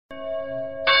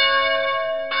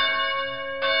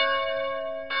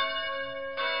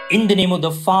In the name of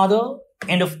the Father,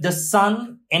 and of the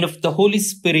Son, and of the Holy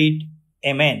Spirit.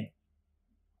 Amen.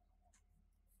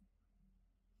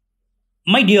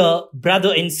 My dear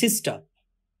brother and sister,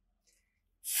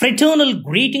 fraternal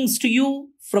greetings to you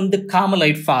from the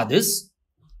Carmelite Fathers,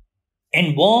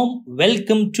 and warm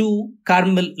welcome to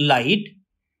Carmelite,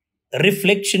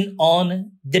 reflection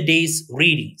on the day's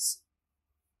readings.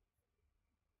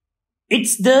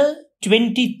 It's the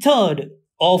 23rd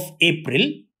of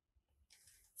April,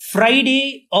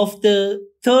 Friday of the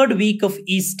third week of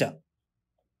Easter.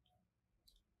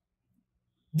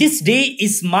 This day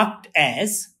is marked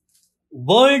as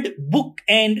World Book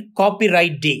and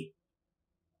Copyright Day.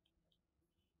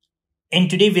 And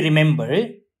today we remember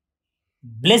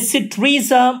Blessed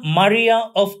Teresa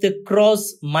Maria of the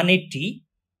Cross Manetti,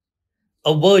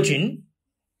 a virgin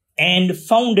and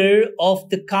founder of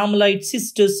the Carmelite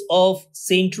Sisters of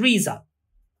Saint Teresa.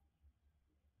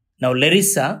 Now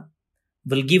Larissa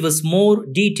will give us more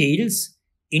details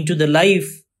into the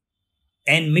life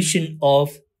and mission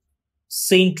of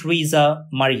Saint Teresa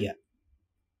Maria.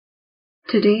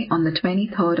 Today, on the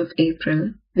 23rd of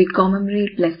April, we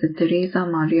commemorate Blessed Teresa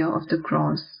Maria of the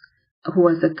Cross, who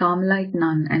was a Carmelite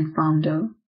nun and founder.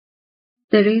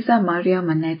 Teresa Maria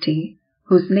Manetti,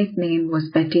 whose nickname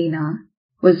was Bettina,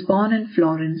 was born in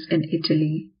Florence in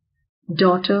Italy.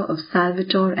 Daughter of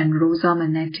Salvatore and Rosa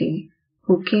Manetti,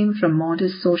 who came from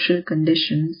modest social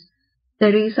conditions,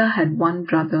 Teresa had one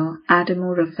brother,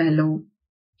 Adamo Raffaello.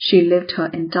 She lived her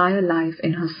entire life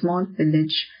in her small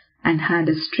village and had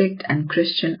a strict and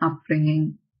Christian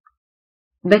upbringing.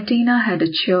 Bettina had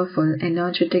a cheerful,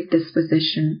 energetic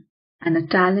disposition and a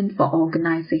talent for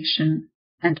organization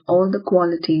and all the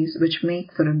qualities which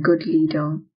make for a good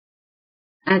leader.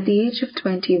 At the age of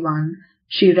 21,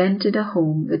 she rented a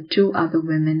home with two other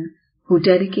women who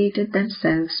dedicated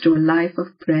themselves to a life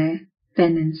of prayer,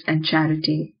 penance, and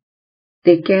charity.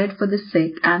 They cared for the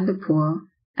sick and the poor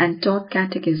and taught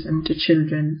catechism to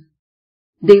children.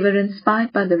 They were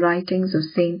inspired by the writings of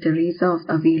Saint Teresa of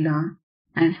Avila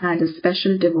and had a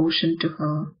special devotion to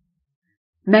her.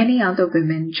 Many other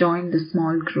women joined the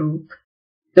small group.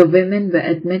 The women were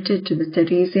admitted to the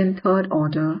Theresian Third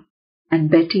Order, and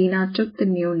Bettina took the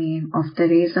new name of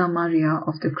Teresa Maria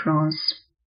of the Cross.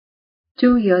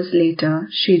 2 years later,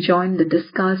 she joined the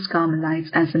Discalced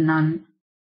Carmelites as a nun.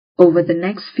 Over the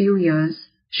next few years,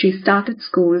 she started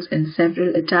schools in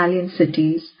several Italian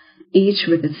cities, each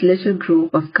with its little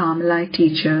group of Carmelite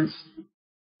teachers.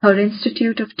 Her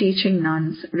Institute of Teaching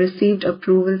Nuns received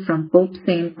approval from Pope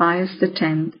Saint Pius X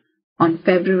on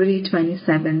February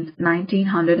 27,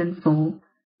 1904,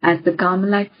 as the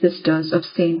Carmelite Sisters of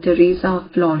Saint Teresa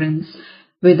of Florence,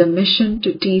 with a mission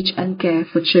to teach and care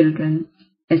for children,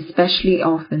 especially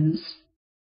orphans.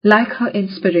 Like her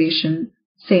inspiration,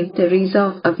 Saint Teresa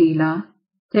of Avila,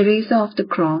 Teresa of the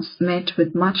Cross met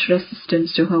with much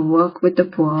resistance to her work with the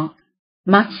poor,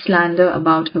 much slander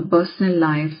about her personal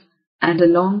life, and a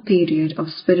long period of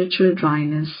spiritual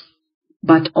dryness.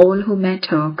 But all who met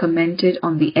her commented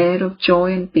on the air of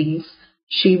joy and peace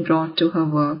she brought to her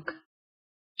work.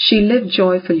 She lived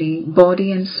joyfully,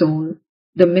 body and soul,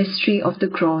 the mystery of the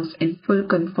cross in full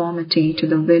conformity to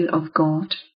the will of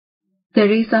God.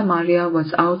 Teresa Maria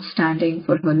was outstanding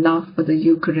for her love for the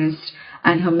Eucharist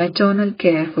and her maternal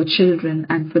care for children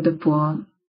and for the poor.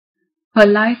 Her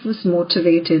life was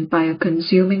motivated by a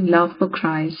consuming love for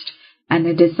Christ and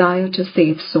a desire to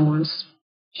save souls.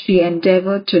 She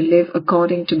endeavored to live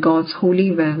according to God's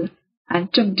holy will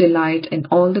and took delight in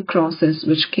all the crosses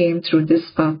which came through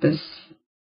this purpose.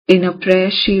 In a prayer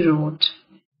she wrote,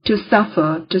 to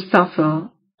suffer,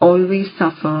 always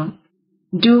suffer.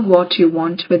 Do what you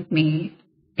want with me.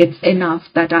 It's enough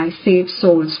that I save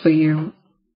souls for you."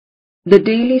 The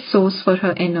daily source for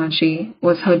her energy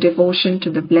was her devotion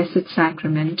to the Blessed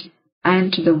Sacrament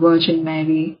and to the Virgin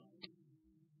Mary.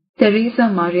 Teresa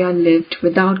Maria lived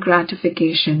without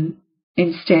gratification,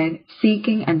 instead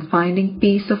seeking and finding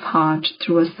peace of heart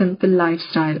through a simple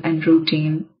lifestyle and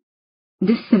routine.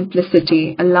 This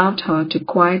simplicity allowed her to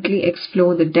quietly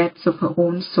explore the depths of her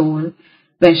own soul,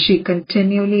 where she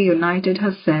continually united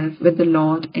herself with the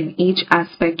Lord in each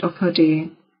aspect of her day.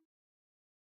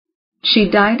 She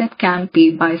died at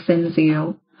Campi by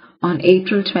Cinzio on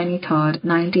April 23,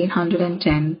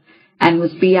 1910, and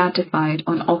was beatified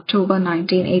on October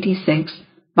 1986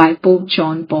 by Pope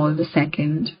John Paul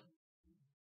II.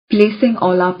 Placing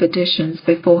all our petitions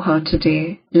before her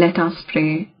today, let us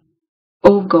pray.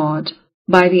 O God,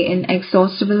 by the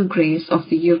inexhaustible grace of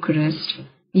the Eucharist,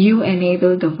 you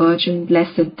enable the Virgin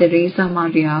Blessed Teresa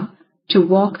Maria to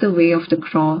walk the way of the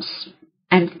cross,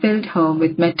 and filled her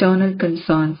with maternal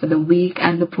concern for the weak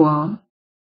and the poor.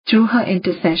 Through her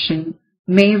intercession,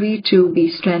 may we too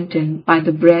be strengthened by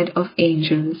the bread of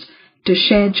angels to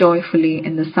share joyfully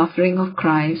in the suffering of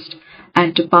Christ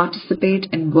and to participate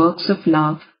in works of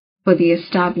love for the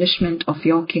establishment of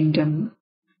your kingdom.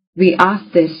 We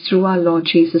ask this through our Lord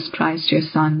Jesus Christ, your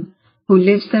Son, who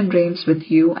lives and reigns with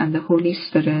you and the Holy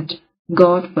Spirit,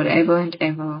 God forever and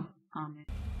ever. Amen.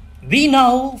 We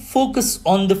now focus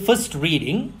on the first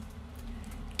reading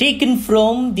taken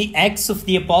from the Acts of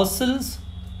the Apostles,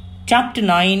 chapter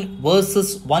 9,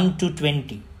 verses 1 to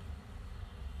 20.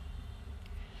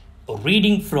 A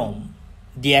reading from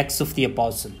the Acts of the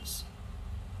Apostles.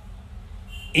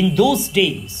 In those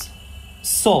days,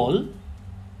 Saul,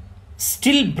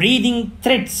 still breathing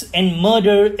threats and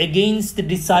murder against the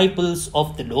disciples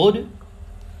of the Lord,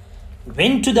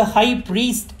 went to the high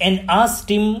priest and asked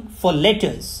him for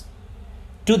letters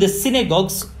to the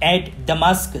synagogues at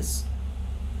Damascus,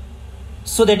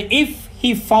 so that if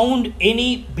he found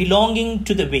any belonging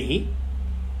to the way,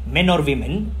 men or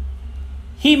women,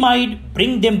 he might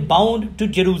bring them bound to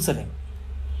Jerusalem.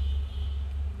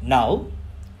 Now,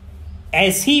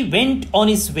 as he went on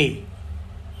his way,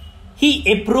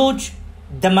 he approached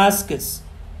Damascus,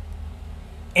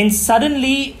 and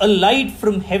suddenly a light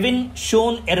from heaven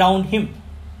shone around him.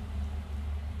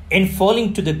 And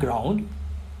falling to the ground,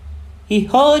 he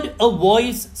heard a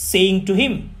voice saying to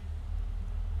him,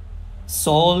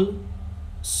 "Saul,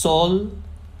 Saul,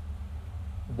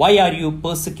 why are you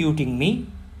persecuting me?"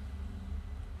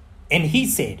 And he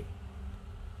said,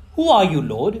 "Who are you,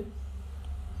 Lord?"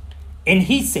 And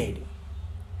he said,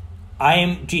 "I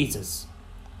am Jesus,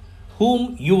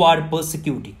 whom you are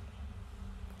persecuting.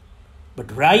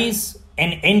 But rise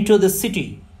and enter the city,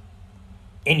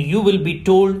 and you will be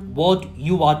told what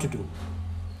you are to do."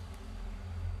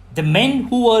 The men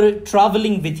who were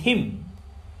traveling with him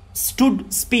stood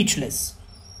speechless,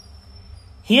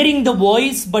 hearing the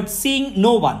voice but seeing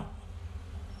no one.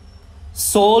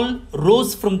 Saul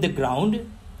rose from the ground,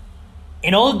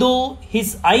 and although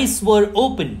his eyes were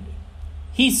opened,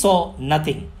 he saw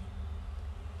nothing.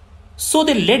 So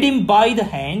they led him by the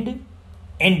hand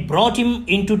and brought him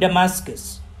into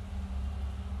Damascus.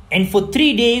 And for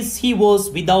 3 days he was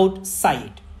without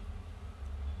sight,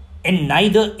 and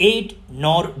neither ate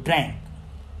nor drank.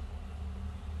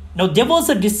 Now there was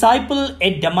a disciple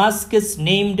at Damascus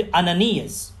named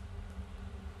Ananias.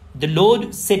 The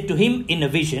Lord said to him in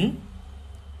a vision,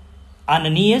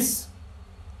 "Ananias?"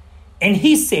 And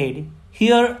he said,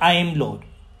 "Here I am, Lord."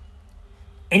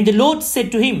 And the Lord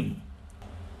said to him,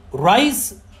 "Rise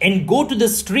and go to the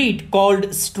street called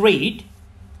Straight,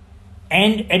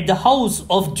 and at the house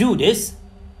of Judas,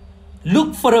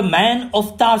 look for a man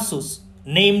of Tarsus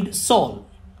named Saul.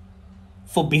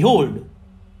 For behold,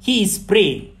 he is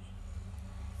praying,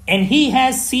 and he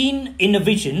has seen in a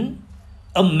vision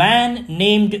a man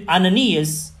named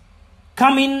Ananias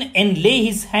come in and lay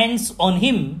his hands on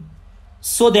him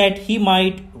so that he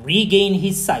might regain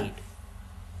his sight."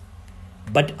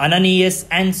 But Ananias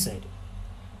answered,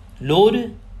 "Lord,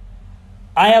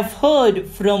 I have heard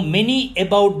from many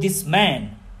about this man,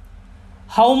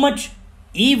 how much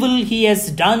evil he has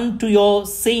done to your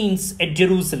saints at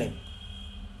Jerusalem.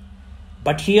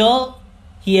 But here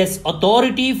he has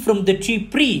authority from the chief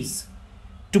priests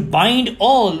to bind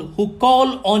all who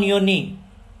call on your name."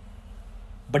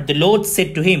 But the Lord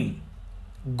said to him,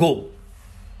 "Go,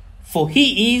 for he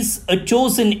is a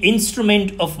chosen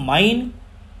instrument of mine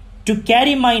to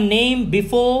carry my name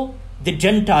before the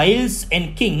Gentiles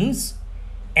and kings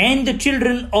and the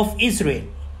children of Israel.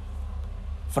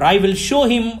 For I will show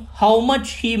him how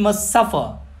much he must suffer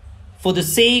for the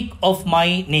sake of my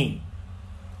name."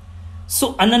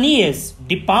 So Ananias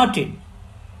departed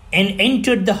and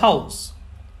entered the house,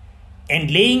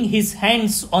 and laying his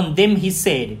hands on them, he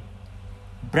said,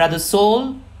 "Brother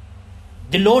Saul,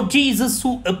 the Lord Jesus,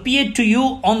 who appeared to you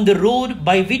on the road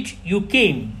by which you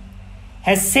came,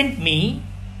 has sent me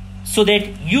so that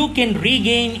you can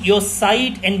regain your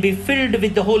sight and be filled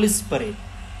with the Holy Spirit."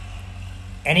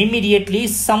 And immediately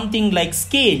something like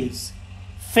scales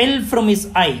fell from his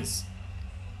eyes,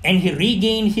 and he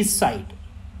regained his sight.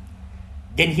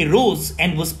 Then he rose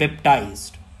and was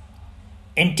baptized.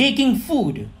 And taking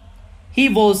food, he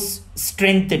was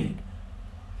strengthened.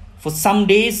 For some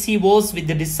days he was with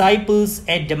the disciples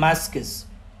at Damascus.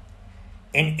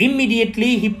 And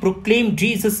immediately he proclaimed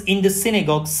Jesus in the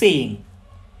synagogue, saying,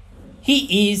 "He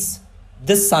is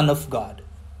the Son of God."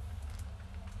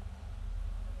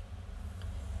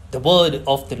 The word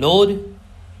of the Lord.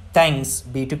 Thanks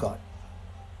be to God.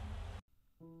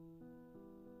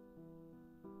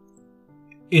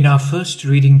 In our first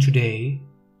reading today,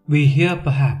 we hear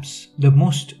perhaps the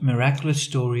most miraculous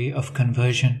story of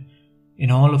conversion in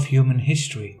all of human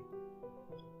history.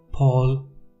 Paul,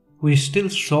 who is still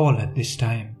Saul at this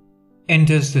time,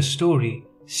 enters the story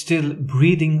still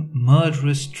breathing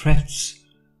murderous threats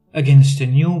against a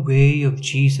new way of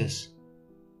Jesus,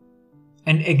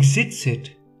 and exits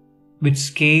it with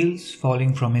scales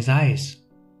falling from his eyes.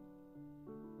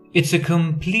 It's a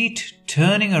complete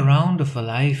turning around of a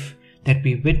life that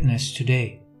we witness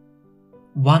today,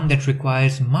 one that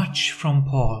requires much from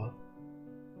Paul: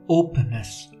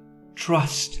 openness,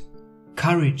 trust,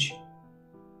 courage,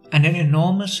 and an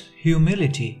enormous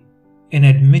humility in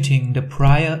admitting the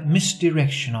prior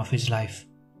misdirection of his life.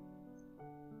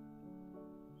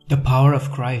 The power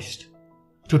of Christ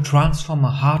to transform a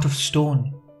heart of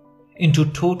stone into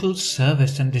total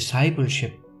service and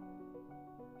discipleship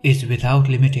is without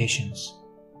limitations.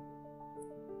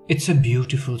 It's a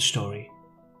beautiful story.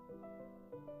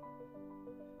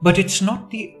 But it's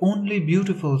not the only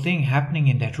beautiful thing happening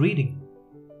in that reading.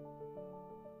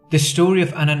 The story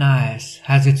of Ananias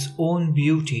has its own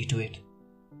beauty to it.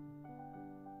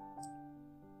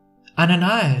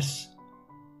 Ananias,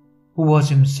 who was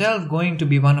himself going to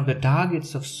be one of the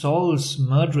targets of Saul's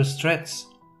murderous threats,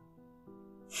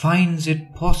 finds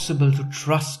it possible to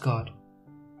trust God.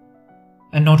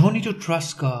 And not only to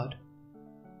trust God,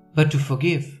 but to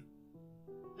forgive.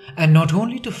 And not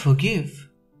only to forgive,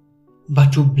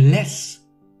 but to bless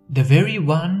the very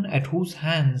one at whose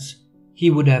hands he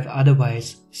would have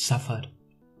otherwise suffered.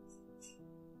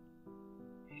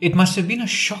 It must have been a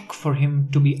shock for him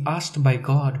to be asked by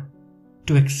God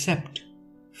to accept,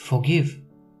 forgive,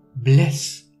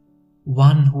 bless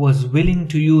one who was willing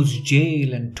to use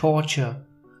jail and torture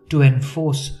to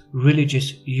enforce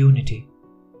religious unity.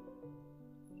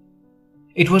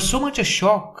 It was so much a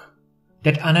shock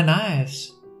that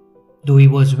Ananias, though he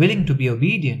was willing to be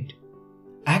obedient,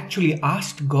 actually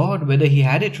asked God whether he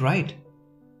had it right.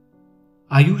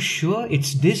 "Are you sure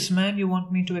it's this man you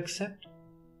want me to accept?"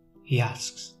 he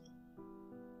asks.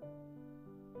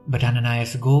 But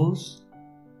Ananias goes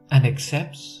and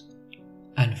accepts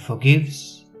and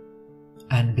forgives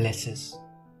and blesses.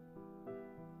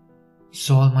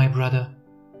 "Saul, my brother,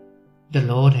 the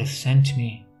Lord has sent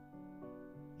me.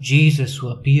 Jesus, who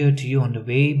appeared to you on the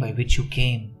way by which you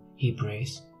came," he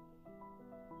prays,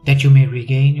 "that you may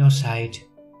regain your sight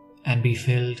and be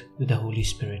filled with the Holy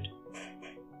Spirit."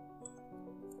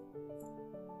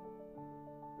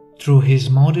 Through his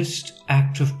modest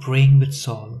act of praying with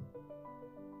Saul,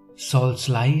 Saul's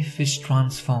life is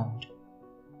transformed.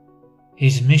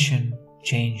 His mission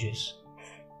changes.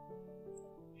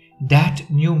 That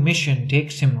new mission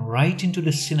takes him right into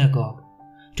the synagogue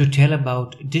to tell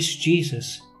about this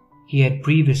Jesus he had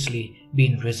previously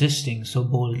been resisting so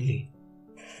boldly.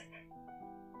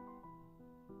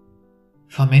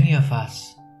 For many of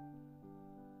us,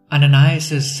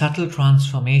 Ananias' subtle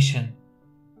transformation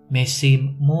may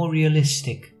seem more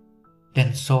realistic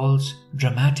than Saul's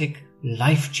dramatic,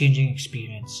 life-changing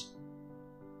experience.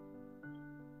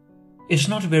 It's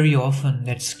not very often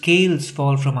that scales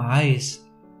fall from our eyes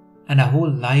and our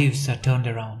whole lives are turned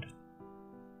around.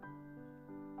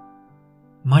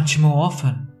 Much more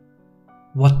often,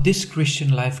 what this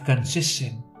Christian life consists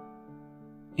in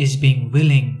is being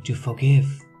willing to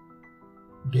forgive,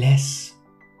 bless,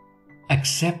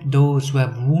 accept those who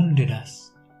have wounded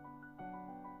us.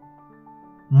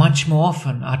 Much more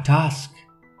often, our task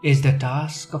is the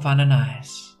task of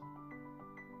Ananias,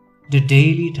 the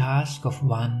daily task of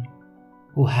one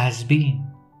who has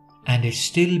been and is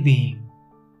still being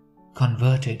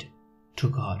converted to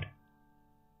God.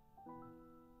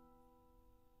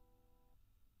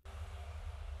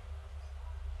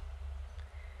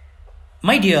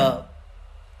 My dear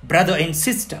brother and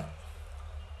sister,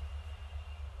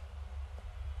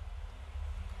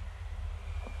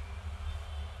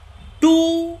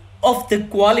 two of the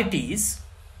qualities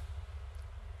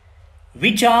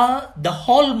which are the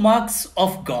hallmarks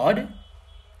of God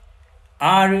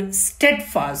are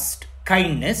steadfast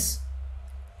kindness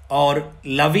or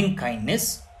loving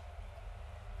kindness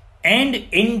and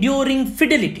enduring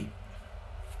fidelity.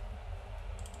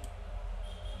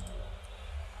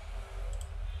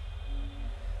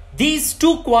 These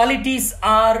two qualities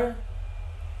are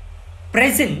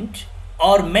present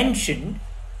or mentioned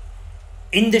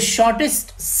in the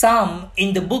shortest psalm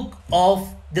in the book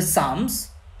of the Psalms,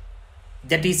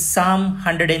 that is Psalm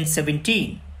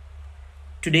 117,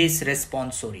 today's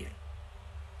responsorial.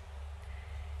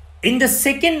 In the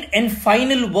second and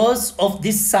final verse of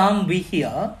this psalm we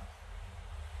hear,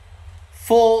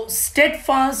 "For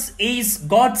steadfast is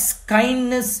God's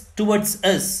kindness towards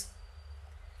us,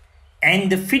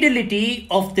 and the fidelity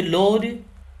of the Lord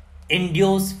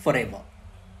endures forever."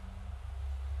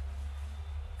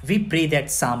 We pray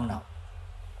that psalm now.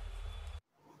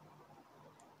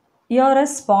 Your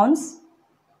response: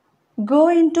 go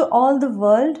into all the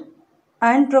world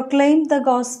and proclaim the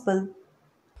gospel.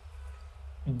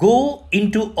 Go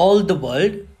into all the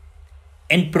world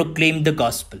and proclaim the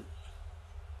gospel.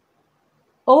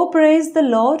 O praise the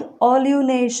Lord, all you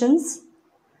nations.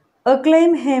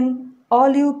 Acclaim him,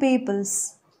 all you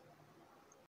peoples.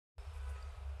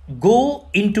 Go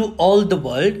into all the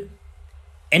world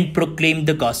and proclaim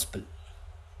the gospel.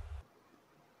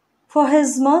 For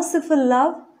his merciful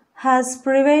love has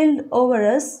prevailed over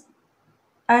us,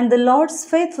 and the Lord's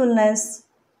faithfulness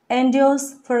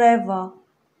endures forever.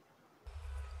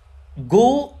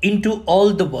 Go into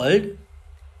all the world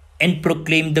and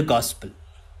proclaim the gospel.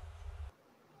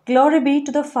 Glory be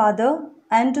to the Father,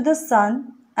 and to the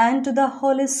Son, and to the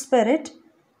Holy Spirit,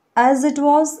 as it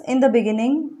was in the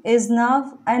beginning, is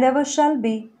now, and ever shall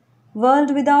be,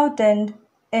 world without end.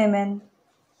 Amen.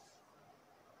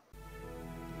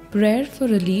 Prayer for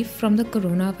relief from the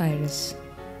coronavirus.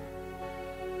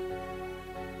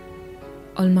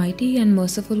 Almighty and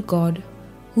merciful God,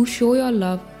 who show your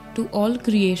love to all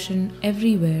creation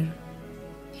everywhere,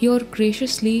 hear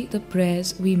graciously the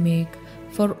prayers we make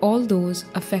for all those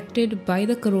affected by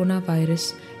the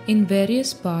coronavirus in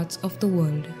various parts of the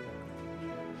world.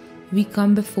 We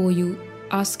come before you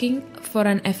asking for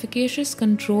an efficacious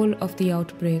control of the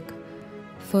outbreak,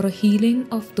 for a healing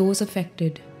of those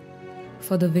affected,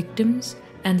 for the victims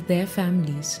and their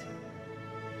families.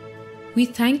 We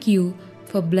thank you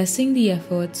for blessing the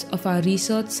efforts of our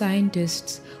research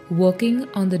scientists working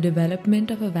on the development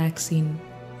of a vaccine.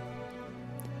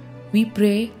 We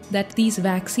pray that these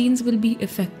vaccines will be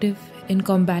effective in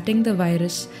combating the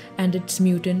virus and its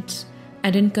mutants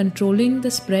and in controlling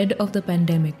the spread of the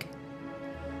pandemic.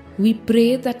 We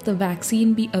pray that the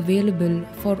vaccine be available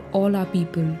for all our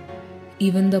people,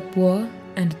 even the poor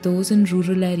and those in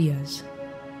rural areas.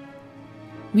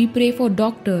 We pray for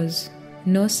doctors,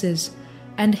 nurses,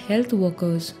 and health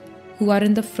workers who are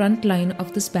in the front line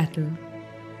of this battle,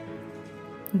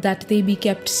 that they be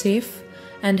kept safe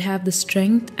and have the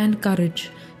strength and courage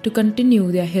to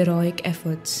continue their heroic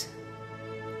efforts.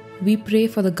 We pray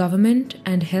for the government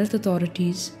and health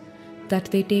authorities that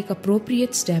they take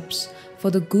appropriate steps for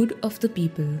the good of the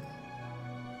people.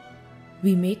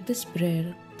 We make this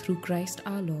prayer through Christ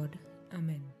our Lord.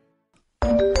 Amen.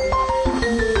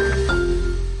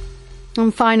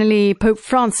 And finally, Pope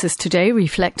Francis today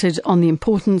reflected on the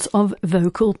importance of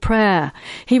vocal prayer.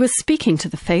 He was speaking to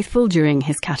the faithful during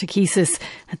his catechesis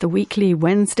at the weekly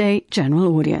Wednesday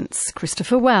general audience.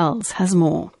 Christopher Wells has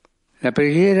more. La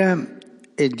preghiera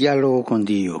è dialogo con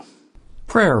Dio.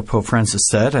 Prayer, Pope Francis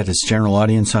said at his general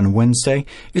audience on Wednesday,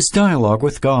 is dialogue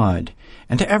with God,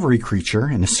 and every creature,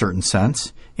 in a certain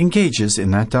sense, engages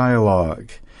in that dialogue.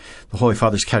 The Holy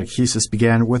Father's catechesis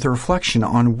began with a reflection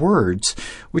on words,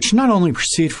 which not only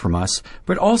proceed from us,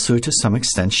 but also to some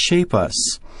extent shape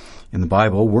us. In the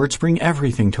Bible, words bring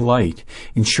everything to light,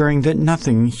 ensuring that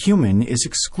nothing human is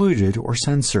excluded or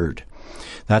censored.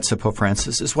 That, said Pope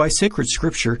Francis, is why sacred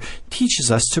Scripture teaches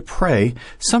us to pray,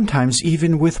 sometimes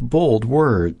even with bold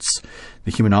words.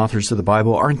 The human authors of the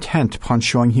Bible are intent upon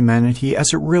showing humanity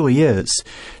as it really is,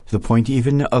 to the point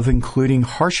even of including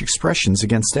harsh expressions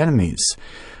against enemies.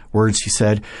 Words, he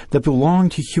said, that belong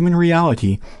to human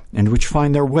reality and which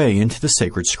find their way into the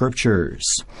sacred Scriptures.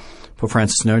 Pope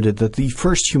Francis noted that the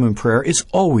first human prayer is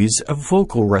always a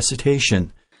vocal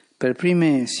recitation. Per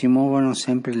prime si muovono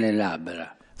sempre le labbra.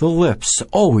 The lips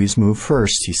always move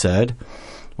first, he said.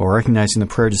 While recognizing the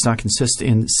prayer does not consist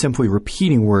in simply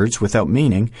repeating words without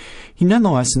meaning, he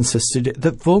nonetheless insisted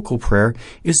that vocal prayer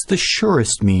is the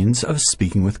surest means of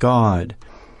speaking with God.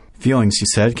 Feelings, he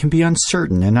said, can be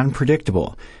uncertain and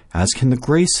unpredictable, as can the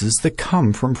graces that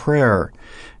come from prayer.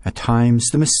 At times,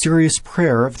 the mysterious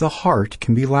prayer of the heart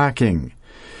can be lacking.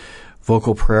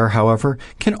 Vocal prayer, however,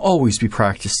 can always be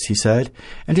practiced, he said,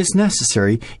 and is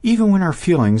necessary even when our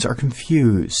feelings are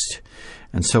confused.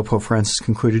 And so Pope Francis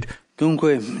concluded,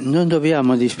 Dunque, non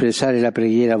dobbiamo disprezzare la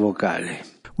preghiera vocale.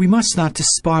 We must not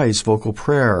despise vocal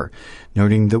prayer,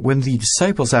 noting that when the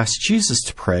disciples asked Jesus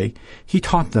to pray, he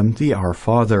taught them the Our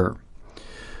Father.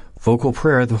 Vocal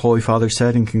prayer, the Holy Father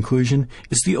said in conclusion,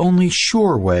 is the only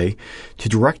sure way to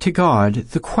direct to God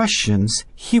the questions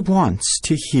he wants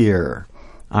to hear.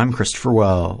 I'm Christopher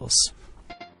Wells.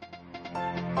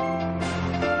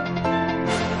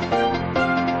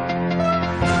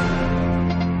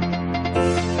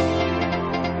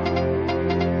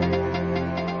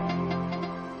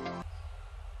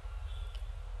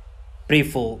 Pray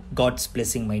for God's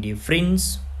blessing, my dear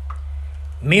friends.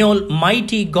 May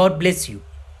Almighty God bless you,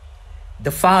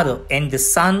 the Father, and the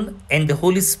Son, and the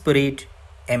Holy Spirit.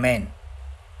 Amen.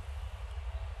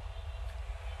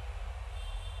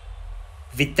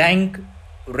 We thank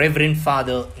Reverend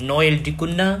Father Noel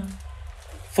Dicunna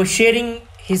for sharing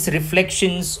his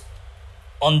reflections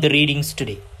on the readings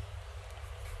today.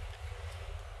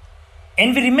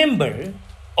 And we remember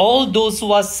all those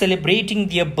who are celebrating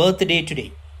their birthday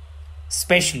today,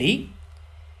 especially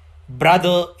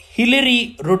Brother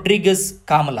Hilary Rodriguez,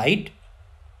 Carmelite,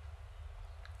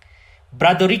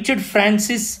 Brother Richard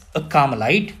Francis, a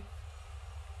Carmelite,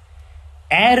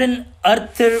 Aaron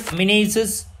Arthur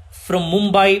Menezes from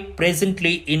Mumbai,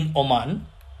 presently in Oman,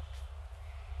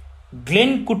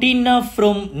 Glenn Kutina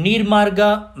from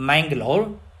Nirmarga,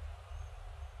 Mangalore,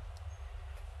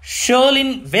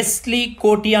 Sherlyn Wesley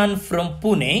Kotian from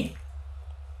Pune,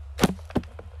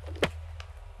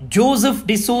 Joseph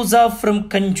D'Souza from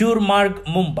Kanjurmarg,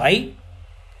 Mumbai,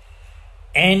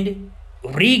 and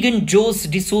Regan Jose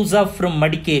D'Souza from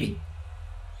Madikeri.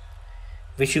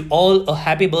 Wish you all a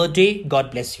happy birthday. God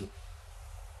bless you.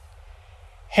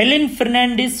 Helen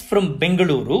Fernandez from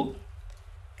Bengaluru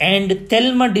and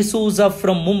Thelma D'Souza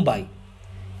from Mumbai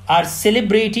are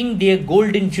celebrating their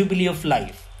golden jubilee of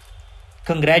life.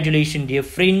 Congratulations, dear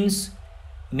friends.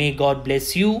 May God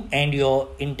bless you and your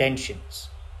intentions.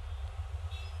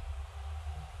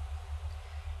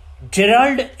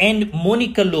 Gerald and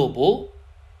Monica Lobo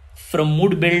from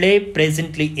Mudbelde,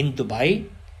 presently in Dubai,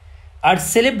 are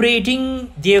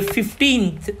celebrating their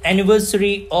 15th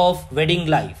anniversary of wedding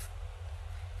life.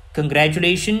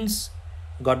 Congratulations.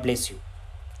 God bless you.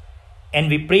 And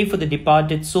we pray for the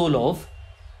departed soul of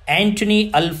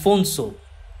Anthony Alfonso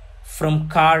from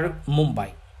Kar,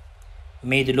 Mumbai.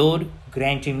 May the Lord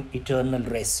grant him eternal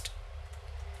rest.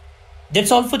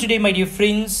 That's all for today, my dear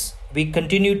friends. We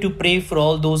continue to pray for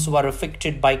all those who are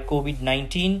affected by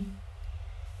COVID-19.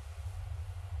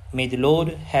 May the Lord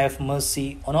have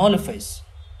mercy on all of us.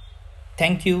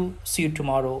 Thank you. See you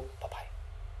tomorrow. Bye-bye.